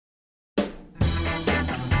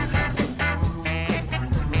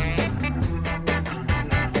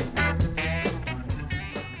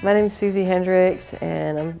My name is Suzy Hendrix,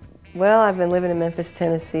 and I've been living in Memphis,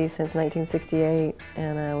 Tennessee since 1968,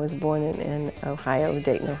 and I was born in Ohio,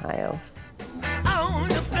 Dayton, Ohio.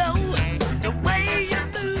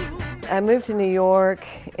 I moved to New York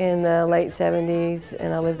in the late 70s,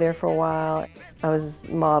 and I lived there for a while. I was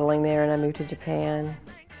modeling there, and I moved to Japan,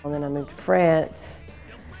 and then I moved to France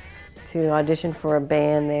to audition for a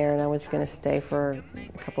band there, and I was going to stay for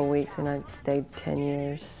a couple of weeks, and I stayed 10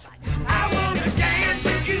 years.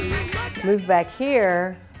 Moved back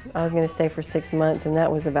here, I was going to stay for 6 months, and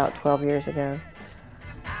that was about 12 years ago.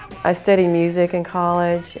 I studied music in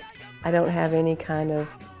college. I don't have any kind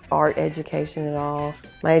of art education at all.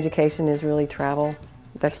 My education is really travel.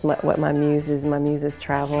 That's what my muse is. My muse is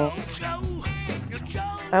travel.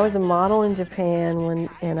 I was a model in Japan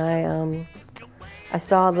and I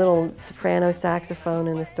saw a little soprano saxophone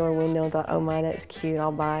in the store window and thought, oh my, that's cute,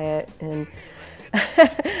 I'll buy it. And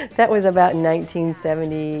that was about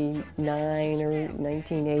 1979 or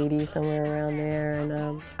 1980, somewhere around there.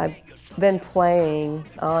 And I've been playing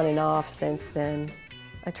on and off since then.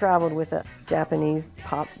 I traveled with a Japanese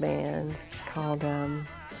pop band called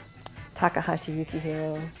Takahashi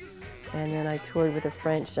Yukihiro, and then I toured with a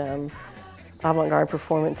French avant-garde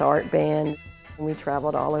performance art band. We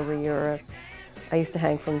traveled all over Europe. I used to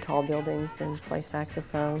hang from tall buildings and play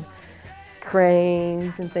saxophone,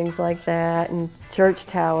 cranes and things like that, and church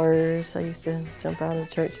towers. I used to jump out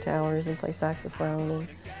of church towers and play saxophone, and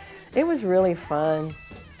it was really fun.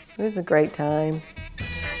 It was a great time.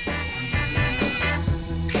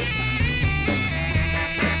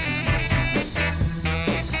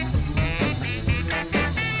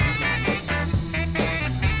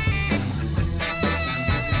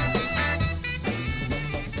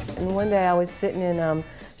 And one day I was sitting in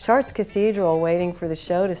Chartres Cathedral waiting for the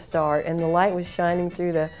show to start, and the light was shining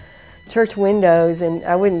through the church windows, and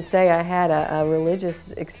I wouldn't say I had a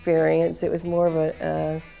religious experience. It was more of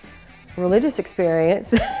a religious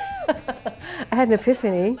experience. I had an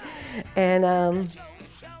epiphany, and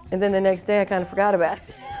then the next day I kind of forgot about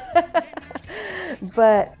it.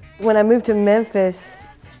 But when I moved to Memphis,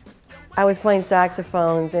 I was playing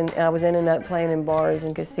saxophones, and I was ending up playing in bars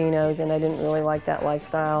and casinos, and I didn't really like that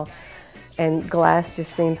lifestyle. And glass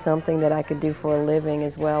just seemed something that I could do for a living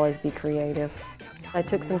as well as be creative. I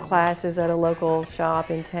took some classes at a local shop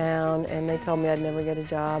in town, and they told me I'd never get a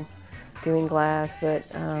job doing glass, but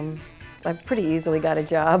I pretty easily got a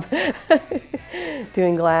job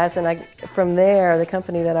doing glass. And from there, the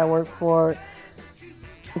company that I worked for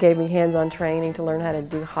gave me hands-on training to learn how to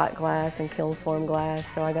do hot glass and kiln form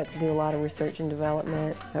glass, so I got to do a lot of research and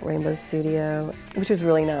development at Rainbow Studio, which was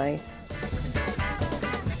really nice.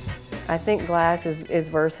 I think glass is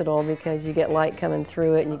versatile because you get light coming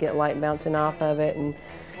through it and you get light bouncing off of it, and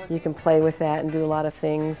you can play with that and do a lot of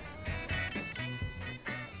things.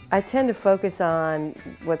 I tend to focus on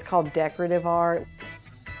what's called decorative art.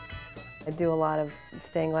 I do a lot of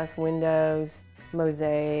stained glass windows,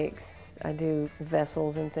 mosaics, I do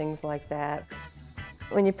vessels and things like that.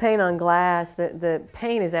 When you paint on glass, the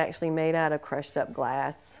paint is actually made out of crushed up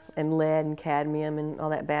glass and lead and cadmium and all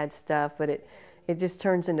that bad stuff, but it just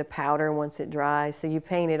turns into powder once it dries. So you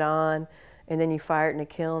paint it on and then you fire it in a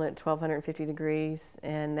kiln at 1250 degrees,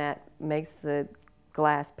 and that makes the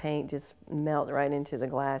glass paint just melt right into the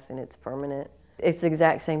glass, and it's permanent. It's the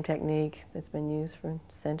exact same technique that's been used for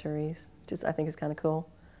centuries. I think it's kind of cool.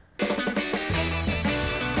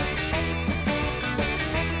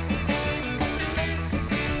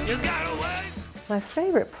 My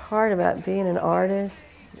favorite part about being an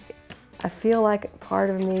artist, I feel like part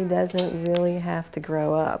of me doesn't really have to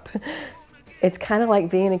grow up. It's kind of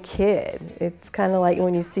like being a kid. It's kind of like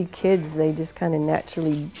when you see kids, they just kind of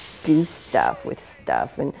naturally do stuff with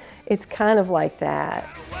stuff, and it's kind of like that.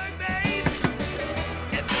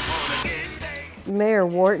 Mayor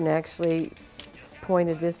Wharton actually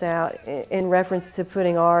pointed this out in reference to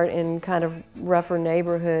putting art in kind of rougher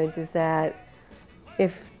neighborhoods, is that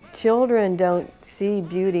if children don't see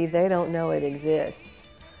beauty, they don't know it exists.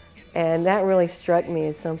 And that really struck me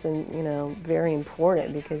as something, very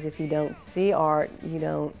important, because if you don't see art, you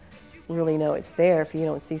don't really know it's there. If you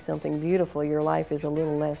don't see something beautiful, your life is a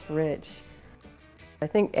little less rich. I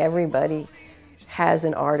think everybody has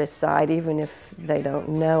an artist side, even if they don't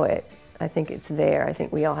know it. I think it's there. I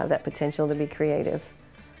think we all have that potential to be creative.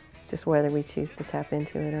 It's just whether we choose to tap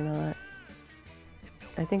into it or not.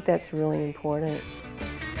 I think that's really important.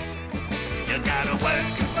 You gotta work,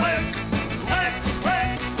 work.